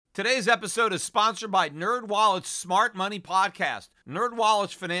Today's episode is sponsored by NerdWallet's Smart Money Podcast.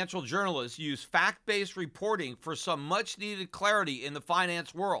 NerdWallet's financial journalists use fact-based reporting for some much-needed clarity in the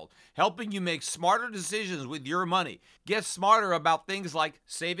finance world, helping you make smarter decisions with your money. Get smarter about things like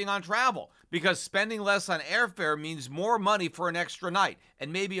saving on travel, because spending less on airfare means more money for an extra night,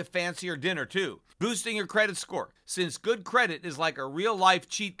 and maybe a fancier dinner too. Boosting your credit score, since good credit is like a real-life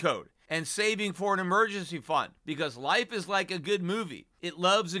cheat code. And saving for an emergency fund, because life is like a good movie. It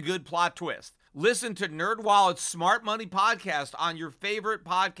loves a good plot twist. Listen to NerdWallet's Smart Money Podcast on your favorite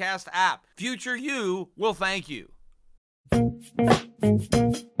podcast app. Future you will thank you.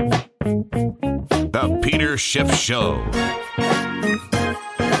 The Peter Schiff Show.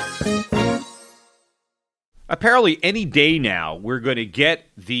 Apparently, any day now, we're going to get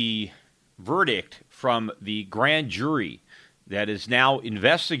the verdict from the grand jury that is now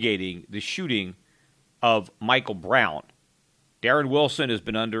investigating the shooting of Michael Brown. Darren Wilson has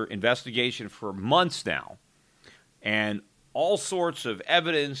been under investigation for months now, and all sorts of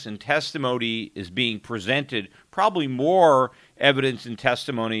evidence and testimony is being presented, probably more evidence and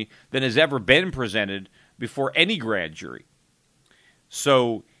testimony than has ever been presented before any grand jury.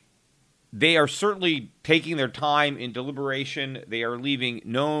 So they are certainly taking their time in deliberation. They are leaving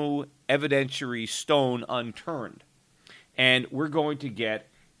no evidentiary stone unturned. And we're going to get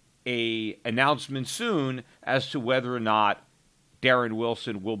an announcement soon as to whether or not Darren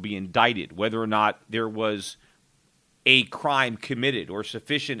Wilson will be indicted, whether or not there was a crime committed or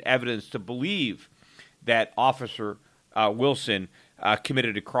sufficient evidence to believe that Officer Wilson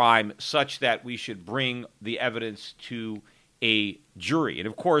committed a crime such that we should bring the evidence to a jury. And,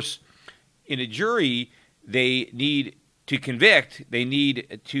 of course, in a jury, they need to convict. They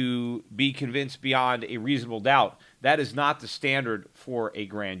need to be convinced beyond a reasonable doubt. That is not the standard for a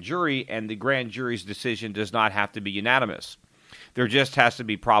grand jury, and the grand jury's decision does not have to be unanimous. There just has to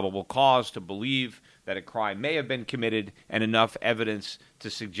be probable cause to believe that a crime may have been committed and enough evidence to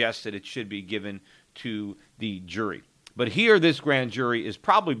suggest that it should be given to the jury. But here, this grand jury is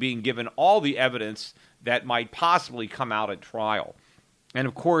probably being given all the evidence that might possibly come out at trial. And,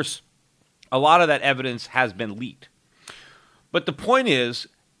 of course, a lot of that evidence has been leaked. But the point is,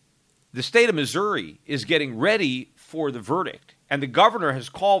 the state of Missouri is getting ready for the verdict, and the governor has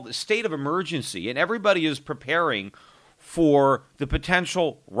called a state of emergency, and everybody is preparing for the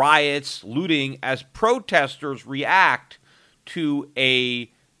potential riots, looting, as protesters react to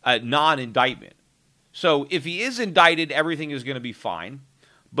a non-indictment. So if he is indicted, everything is going to be fine.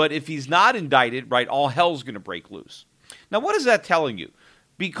 But if he's not indicted, right, all hell's going to break loose. Now, what is that telling you?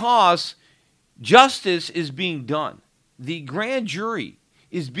 Because justice is being done. The grand jury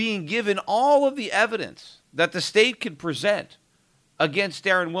is being given all of the evidence that the state can present against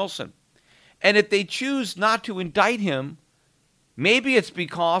Darren Wilson. And if they choose not to indict him, maybe it's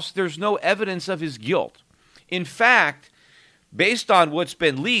because there's no evidence of his guilt. In fact, based on what's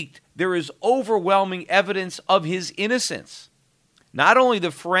been leaked, there is overwhelming evidence of his innocence. Not only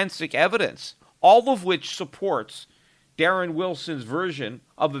the forensic evidence, all of which supports Darren Wilson's version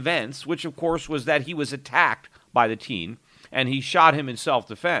of events, which of course was that he was attacked by the teen, and he shot him in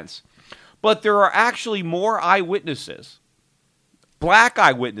self-defense. But there are actually more eyewitnesses, black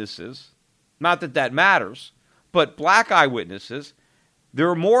eyewitnesses, not that that matters, but black eyewitnesses. There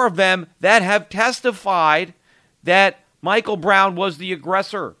are more of them that have testified that Michael Brown was the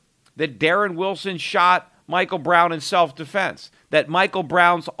aggressor, that Darren Wilson shot Michael Brown in self-defense, that Michael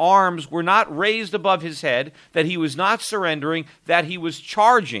Brown's arms were not raised above his head, that he was not surrendering, that he was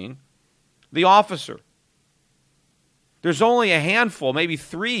charging the officer. There's only a handful, maybe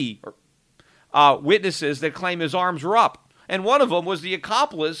three witnesses that claim his arms were up. And one of them was the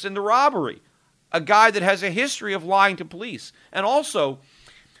accomplice in the robbery, a guy that has a history of lying to police. And also,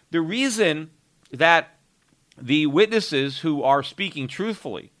 the reason that the witnesses who are speaking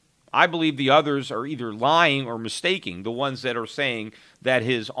truthfully, I believe the others are either lying or mistaking, the ones that are saying that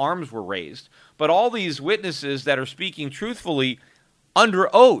his arms were raised. But all these witnesses that are speaking truthfully under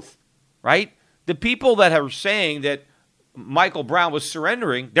oath, right? The people that are saying that Michael Brown was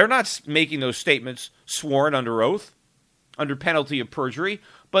surrendering, they're not making those statements sworn under oath, under penalty of perjury.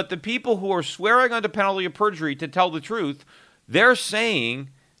 But the people who are swearing under penalty of perjury to tell the truth, they're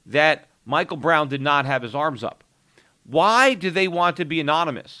saying that Michael Brown did not have his arms up. Why do they want to be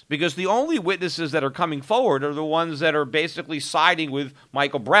anonymous? Because the only witnesses that are coming forward are the ones that are basically siding with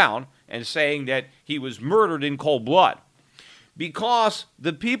Michael Brown and saying that he was murdered in cold blood. Because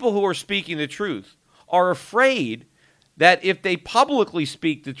the people who are speaking the truth are afraid that if they publicly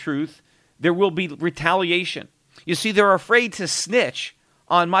speak the truth, there will be retaliation. You see, they're afraid to snitch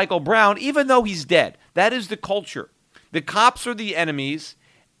on Michael Brown, even though he's dead. That is the culture. The cops are the enemies,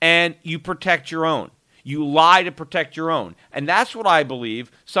 and you protect your own. You lie to protect your own. And that's what I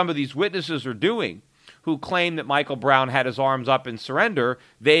believe some of these witnesses are doing who claim that Michael Brown had his arms up in surrender.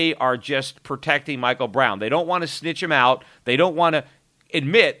 They are just protecting Michael Brown. They don't want to snitch him out. They don't want to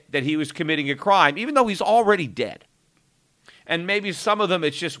admit that he was committing a crime, even though he's already dead. And maybe some of them,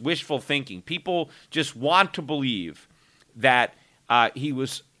 it's just wishful thinking. People just want to believe that he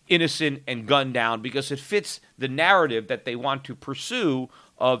was innocent and gunned down because it fits the narrative that they want to pursue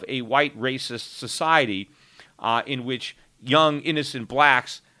of a white racist society in which young, innocent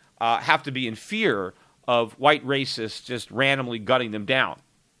blacks have to be in fear of white racists just randomly gunning them down.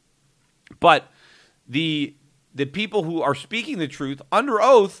 But the people who are speaking the truth under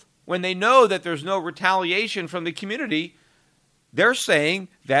oath, when they know that there's no retaliation from the community, they're saying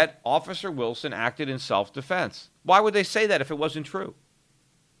that Officer Wilson acted in self-defense. Why would they say that if it wasn't true?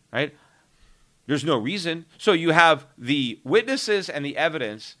 Right? There's no reason. So you have the witnesses and the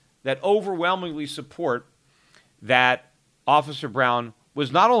evidence that overwhelmingly support that Officer Brown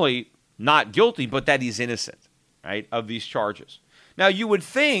was not only not guilty, but that he's innocent, right, of these charges. Now, you would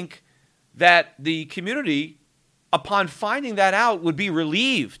think that the community, upon finding that out, would be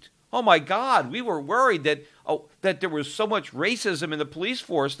relieved. Oh, my God, we were worried that there was so much racism in the police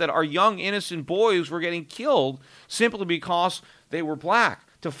force that our young, innocent boys were getting killed simply because they were black.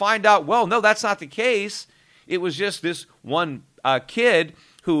 To find out, well, no, that's not the case. It was just this one kid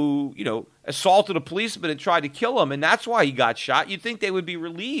who, assaulted a policeman and tried to kill him, and that's why he got shot. You'd think they would be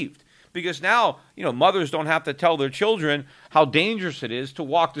relieved because now, mothers don't have to tell their children how dangerous it is to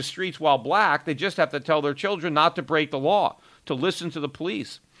walk the streets while black. They just have to tell their children not to break the law, to listen to the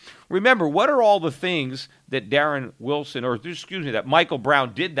police. Remember, what are all the things that that Michael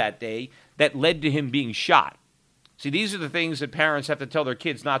Brown did that day that led to him being shot? See, these are the things that parents have to tell their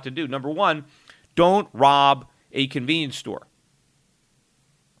kids not to do. Number one, don't rob a convenience store,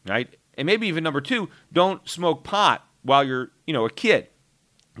 right? And maybe even number two, don't smoke pot while you're, a kid,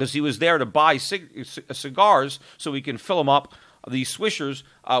 because he was there to buy cigars so he can fill them up, these swishers,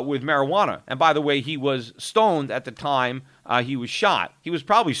 with marijuana. And by the way, he was stoned at the time he was shot. He was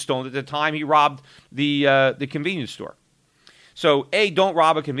probably stoned at the time he robbed the convenience store. So, A, don't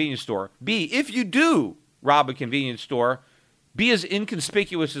rob a convenience store. B, if you do rob a convenience store, be as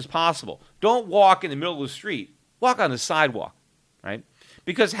inconspicuous as possible. Don't walk in the middle of the street. Walk on the sidewalk, right?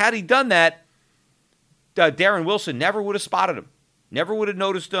 Because had he done that, Darren Wilson never would have spotted him, never would have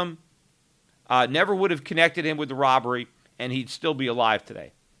noticed him, never would have connected him with the robbery, and he'd still be alive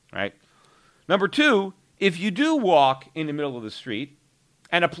today, right? Number two, if you do walk in the middle of the street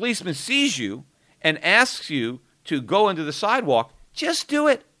and a policeman sees you and asks you to go into the sidewalk, just do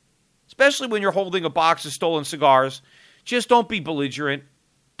it. Especially when you're holding a box of stolen cigars. Just don't be belligerent.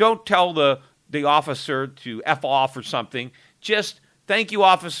 Don't tell the officer to F off or something. Just, thank you,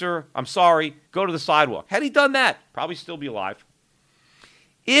 officer. I'm sorry. Go to the sidewalk. Had he done that, probably still be alive.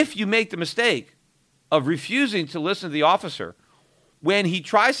 If you make the mistake of refusing to listen to the officer when he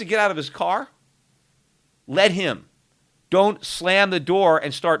tries to get out of his car, let him. Don't slam the door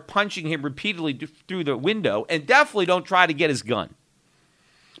and start punching him repeatedly through the window, and definitely don't try to get his gun.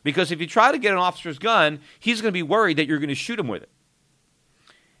 Because if you try to get an officer's gun, he's going to be worried that you're going to shoot him with it.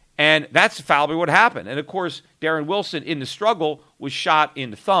 And that's probably what happened. And, of course, Darren Wilson, in the struggle, was shot in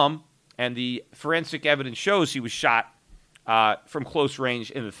the thumb, and the forensic evidence shows he was shot from close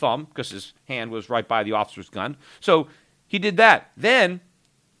range in the thumb because his hand was right by the officer's gun. So he did that. Then,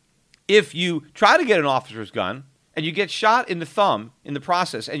 if you try to get an officer's gun and you get shot in the thumb in the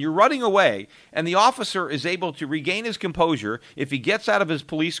process and you're running away and the officer is able to regain his composure if he gets out of his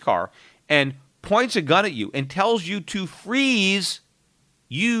police car and points a gun at you and tells you to freeze,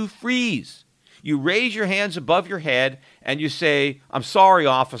 you freeze. You raise your hands above your head and you say, I'm sorry,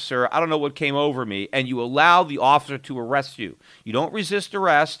 officer, I don't know what came over me, and you allow the officer to arrest you. You don't resist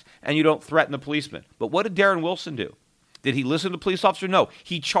arrest and you don't threaten the policeman. But what did Darren Wilson do? Did he listen to the police officer? No.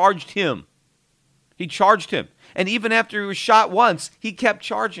 He charged him. He charged him. And even after he was shot once, he kept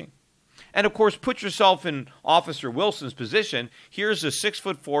charging. And, of course, put yourself in Officer Wilson's position. Here's a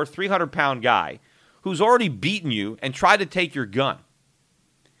 6'4", 300-pound guy who's already beaten you and tried to take your gun.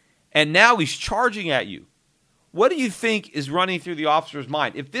 And now he's charging at you. What do you think is running through the officer's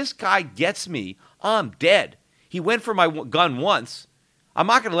mind? If this guy gets me, I'm dead. He went for my gun once. I'm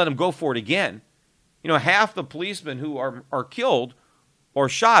not going to let him go for it again. Half the policemen who are killed or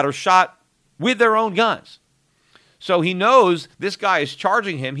shot with their own guns. So he knows this guy is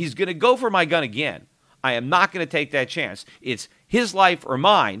charging him. He's going to go for my gun again. I am not going to take that chance. It's his life or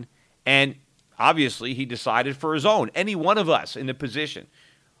mine. And obviously he decided for his own. Any one of us in the position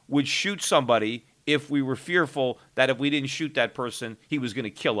would shoot somebody if we were fearful that if we didn't shoot that person, he was going to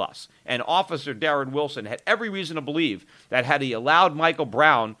kill us. And Officer Darren Wilson had every reason to believe that had he allowed Michael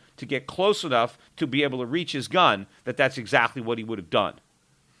Brown to get close enough to be able to reach his gun, that that's exactly what he would have done.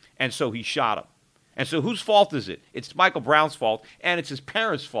 And so he shot him. And so whose fault is it? It's Michael Brown's fault, and it's his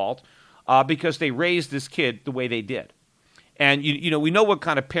parents' fault because they raised this kid the way they did. And, we know what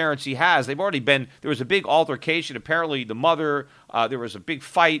kind of parents he has. There was a big altercation. Apparently, the mother, there was a big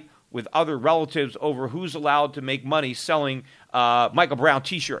fight with other relatives over who's allowed to make money selling Michael Brown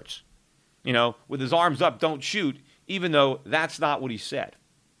T-shirts. With his arms up, don't shoot, even though that's not what he said.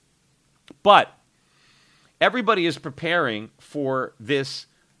 But everybody is preparing for this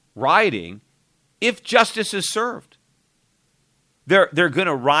rioting if justice is served. They're going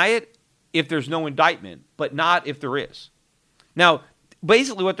to riot if there's no indictment, but not if there is. Now,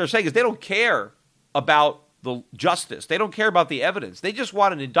 basically what they're saying is they don't care about the justice. They don't care about the evidence. They just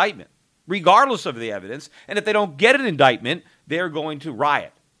want an indictment, regardless of the evidence. And if they don't get an indictment, they're going to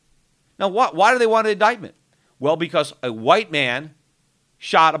riot. Now, why do they want an indictment? Well, because a white man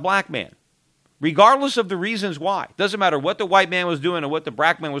shot a black man. Regardless of the reasons why. Doesn't matter what the white man was doing or what the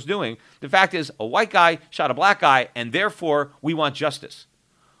black man was doing. The fact is, a white guy shot a black guy, and therefore we want justice.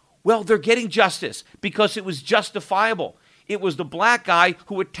 Well, they're getting justice because it was justifiable. It was the black guy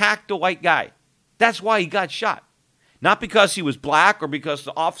who attacked the white guy. That's why he got shot. Not because he was black or because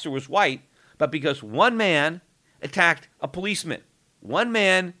the officer was white, but because one man attacked a policeman. One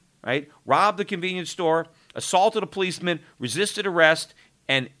man, right, robbed the convenience store, assaulted a policeman, resisted arrest,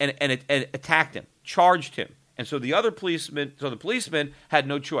 and attacked him, charged him. And so the policeman had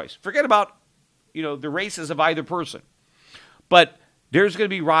no choice. Forget about, the races of either person. But there's going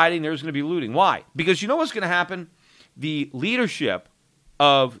to be rioting, there's going to be looting. Why? Because you know what's going to happen? The leadership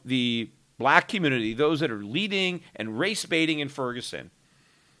of the black community, those that are leading and race baiting in Ferguson,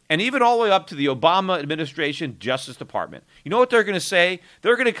 and even all the way up to the Obama administration Justice Department, you know what they're going to say?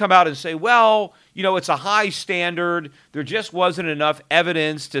 They're going to come out and say, well, it's a high standard. There just wasn't enough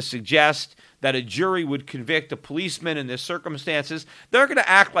evidence to suggest that a jury would convict a policeman in this circumstances. They're going to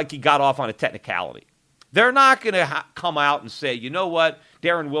act like he got off on a technicality. They're not going to come out and say, you know what,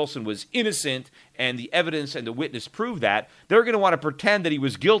 Darren Wilson was innocent and the evidence and the witness proved that. They're going to want to pretend that he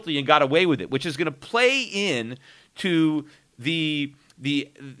was guilty and got away with it, which is going to play in to the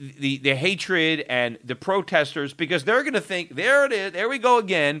hatred and the protesters, because they're going to think, there it is, there we go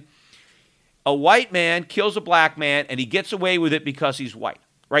again. A white man kills a black man and he gets away with it because he's white,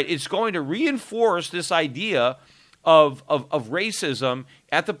 right? It's going to reinforce this idea of racism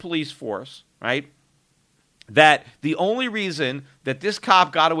at the police force, right? That the only reason that this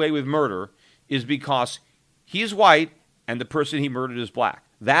cop got away with murder is because he's white and the person he murdered is black.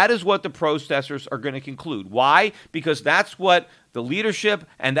 That is what the protesters are going to conclude. Why? Because that's what the leadership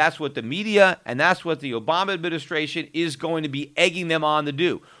and that's what the media and that's what the Obama administration is going to be egging them on to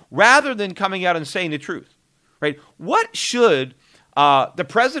do, rather than coming out and saying the truth, right? What should the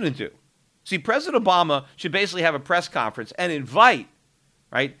president do? See, President Obama should basically have a press conference and invite,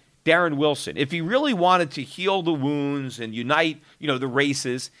 right, Darren Wilson. If he really wanted to heal the wounds and unite, the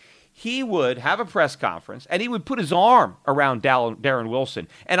races, he would have a press conference and he would put his arm around Darren Wilson.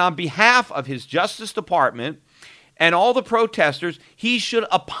 And on behalf of his Justice Department and all the protesters, he should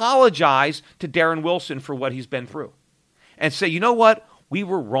apologize to Darren Wilson for what he's been through and say, you know what? We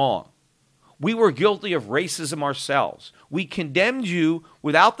were wrong. We were guilty of racism ourselves. We condemned you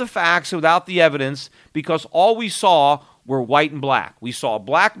without the facts, without the evidence, because all we saw were white and black. We saw a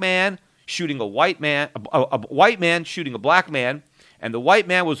black man shooting a white man, a white man shooting a black man, and the white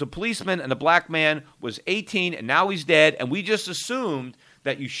man was a policeman, and the black man was 18, and now he's dead, and we just assumed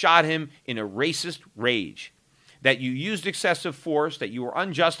that you shot him in a racist rage, that you used excessive force, that you were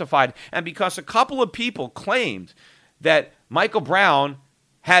unjustified, and because a couple of people claimed that Michael Brown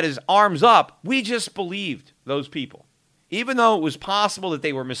had his arms up, we just believed those people. Even though it was possible that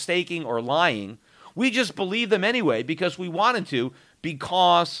they were mistaking or lying, we just believed them anyway because we wanted to,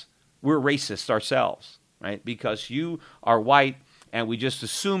 because we're racists ourselves, right? Because you are white and we just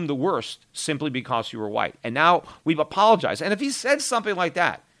assumed the worst simply because you were white. And now we've apologized. And if he said something like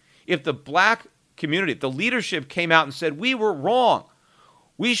that, if the black community, if the leadership came out and said, we were wrong,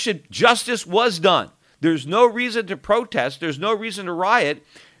 justice was done. There's no reason to protest. There's no reason to riot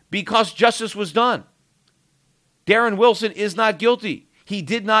because justice was done. Darren Wilson is not guilty. He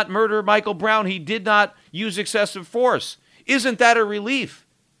did not murder Michael Brown. He did not use excessive force. Isn't that a relief?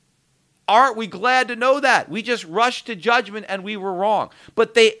 Aren't we glad to know that? We just rushed to judgment and we were wrong.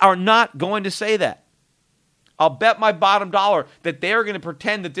 But they are not going to say that. I'll bet my bottom dollar that they are going to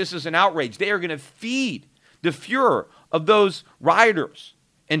pretend that this is an outrage. They are going to feed the furor of those rioters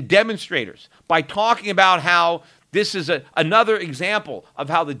and demonstrators by talking about how this is another example of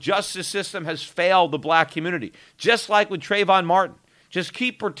how the justice system has failed the black community. Just like with Trayvon Martin. Just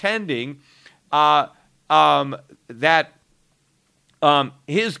keep pretending that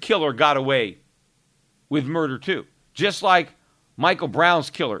his killer got away with murder too. Just like Michael Brown's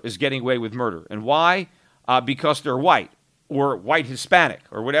killer is getting away with murder. And why? Because they're white or white Hispanic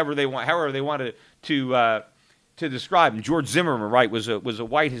or whatever they want, however they wanted to describe him. George Zimmerman, right, was a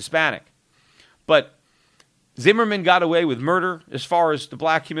white Hispanic. But Zimmerman got away with murder as far as the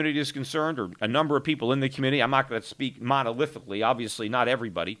black community is concerned, or a number of people in the community. I'm not going to speak monolithically, obviously not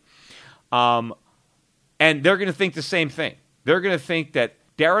everybody. And they're going to think the same thing. They're going to think that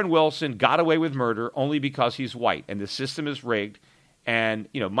Darren Wilson got away with murder only because he's white and the system is rigged. And,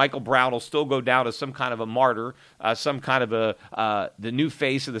 Michael Brown will still go down as some kind of a martyr, some kind of the new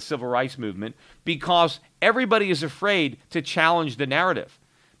face of the civil rights movement, because everybody is afraid to challenge the narrative.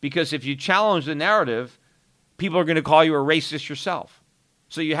 Because if you challenge the narrative, people are going to call you a racist yourself.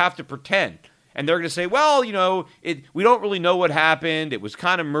 So you have to pretend. And they're going to say, well, we don't really know what happened. It was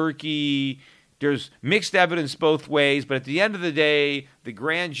kind of murky. There's mixed evidence both ways. But at the end of the day, the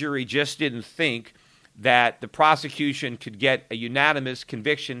grand jury just didn't think that the prosecution could get a unanimous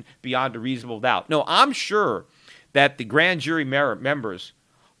conviction beyond a reasonable doubt. No, I'm sure that the grand jury members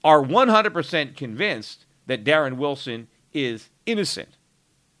are 100% convinced that Darren Wilson is innocent.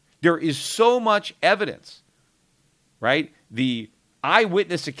 There is so much evidence, right? The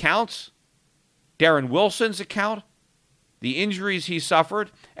eyewitness accounts, Darren Wilson's account, the injuries he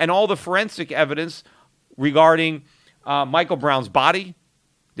suffered, and all the forensic evidence regarding Michael Brown's body,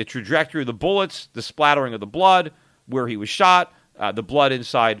 the trajectory of the bullets, the splattering of the blood, where he was shot, the blood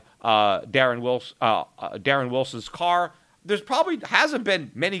inside Darren Wilson's car. There's probably hasn't been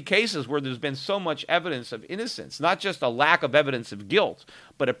many cases where there's been so much evidence of innocence, not just a lack of evidence of guilt,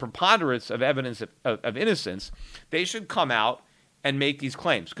 but a preponderance of evidence of innocence. They should come out and make these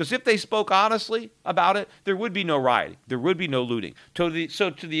claims. Because if they spoke honestly about it, there would be no rioting. There would be no looting. So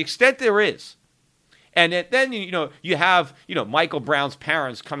to the extent there is, and then, you have, Michael Brown's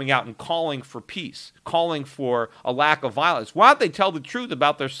parents coming out and calling for peace, calling for a lack of violence. Why don't they tell the truth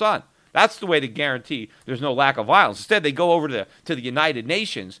about their son? That's the way to guarantee there's no lack of violence. Instead, they go over to the United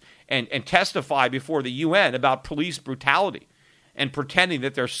Nations and testify before the UN about police brutality and pretending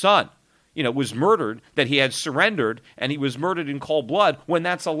that their son, was murdered, that he had surrendered, and he was murdered in cold blood, when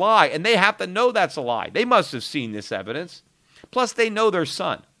that's a lie. And they have to know that's a lie. They must have seen this evidence. Plus, they know their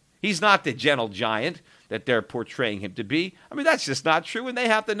son. He's not the gentle giant that they're portraying him to be. I mean, that's just not true, and they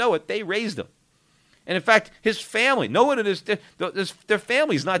have to know it. They raised him. And in fact, his family, no one in their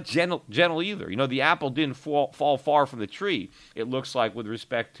family's not gentle either. The apple didn't fall far from the tree, it looks like, with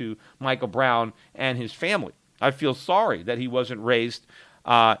respect to Michael Brown and his family. I feel sorry that he wasn't raised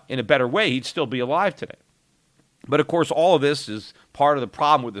in a better way. He'd still be alive today. But, of course, all of this is part of the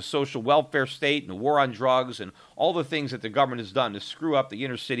problem with the social welfare state and the war on drugs and all the things that the government has done to screw up the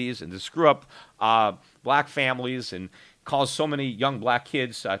inner cities and to screw up black families and cause so many young black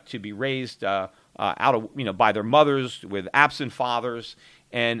kids to be raised out of by their mothers with absent fathers,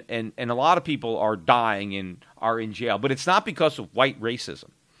 and a lot of people are dying and are in jail. But it's not because of white racism,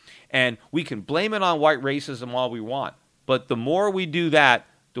 and we can blame it on white racism all we want. But the more we do that,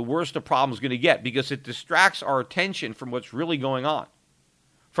 the worse the problem is going to get, because it distracts our attention from what's really going on,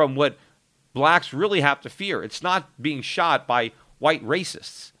 from what blacks really have to fear. It's not being shot by white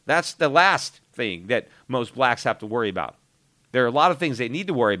racists. That's the last thing that most blacks have to worry about. There are a lot of things they need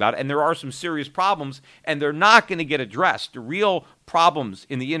to worry about, and there are some serious problems, and they're not going to get addressed. The real problems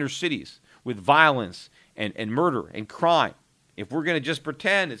in the inner cities with violence and murder and crime, if we're going to just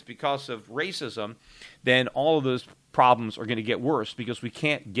pretend it's because of racism, then all of those problems are going to get worse because we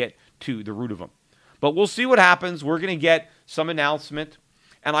can't get to the root of them. But we'll see what happens. We're going to get some announcement,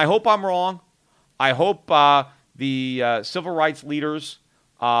 and I hope I'm wrong. I hope the civil rights leaders,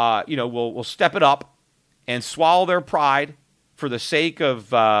 will step it up and swallow their pride for the sake of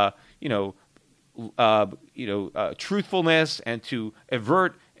truthfulness, and to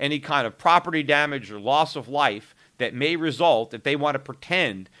avert any kind of property damage or loss of life that may result if they want to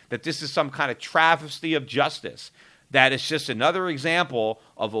pretend that this is some kind of travesty of justice, that it's just another example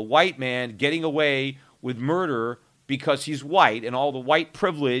of a white man getting away with murder because he's white, and all the white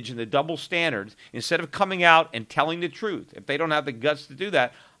privilege and the double standards, instead of coming out and telling the truth. If they don't have the guts to do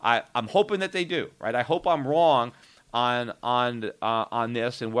that, I'm hoping that they do. Right? I hope I'm wrong on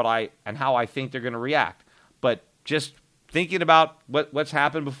this and how I think they're going to react. But just thinking about what's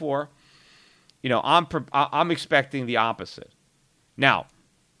happened before, I'm expecting the opposite. Now,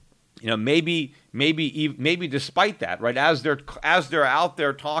 maybe despite that, right, as they're out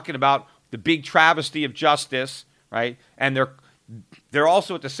there talking about the big travesty of justice, right, and they're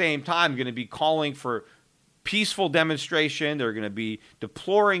also at the same time going to be calling for peaceful demonstration. They're going to be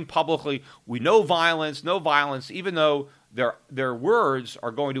deploring publicly, we know violence, no violence, even though their words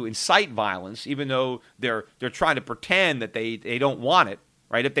are going to incite violence, even though they're trying to pretend that they don't want it,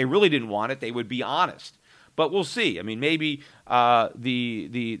 right? If they really didn't want it, they would be honest. But we'll see. I mean, maybe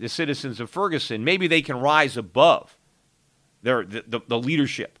the citizens of Ferguson, maybe they can rise above the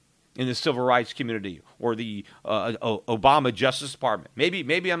leadership in the civil rights community or the Obama Justice Department.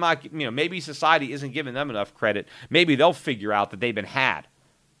 Maybe I'm not. Maybe society isn't giving them enough credit. Maybe they'll figure out that they've been had,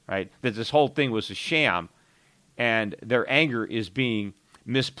 right? That this whole thing was a sham, and their anger is being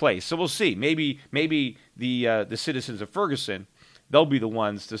misplaced. So we'll see. Maybe the citizens of Ferguson, they'll be the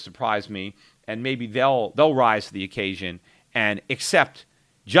ones to surprise me, and maybe they'll rise to the occasion and accept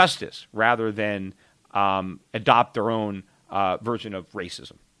justice rather than adopt their own version of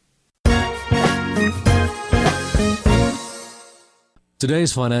racism.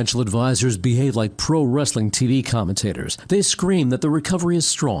 Today's financial advisors behave like pro wrestling TV commentators. They scream that the recovery is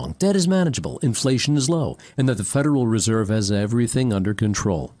strong, debt is manageable, inflation is low, and that the Federal Reserve has everything under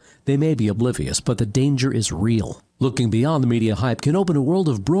control. They may be oblivious, but the danger is real. Looking beyond the media hype can open a world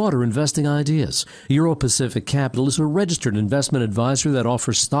of broader investing ideas. Euro Pacific Capital is a registered investment advisor that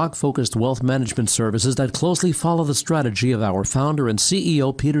offers stock-focused wealth management services that closely follow the strategy of our founder and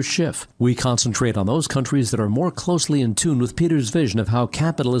CEO, Peter Schiff. We concentrate on those countries that are more closely in tune with Peter's vision of how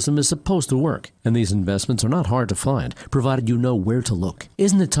capitalism is supposed to work. And these investments are not hard to find, provided you know where to look.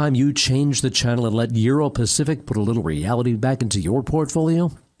 Isn't it time you change the channel and let Euro Pacific put a little reality back into your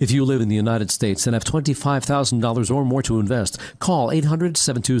portfolio? If you live in the United States and have $25,000 or more to invest, call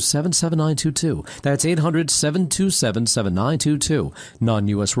 800-727-7922. That's 800-727-7922.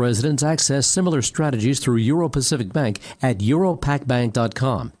 Non-U.S. residents access similar strategies through Euro Pacific Bank at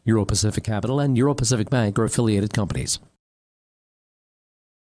europacbank.com. Euro Pacific Capital and Euro Pacific Bank are affiliated companies.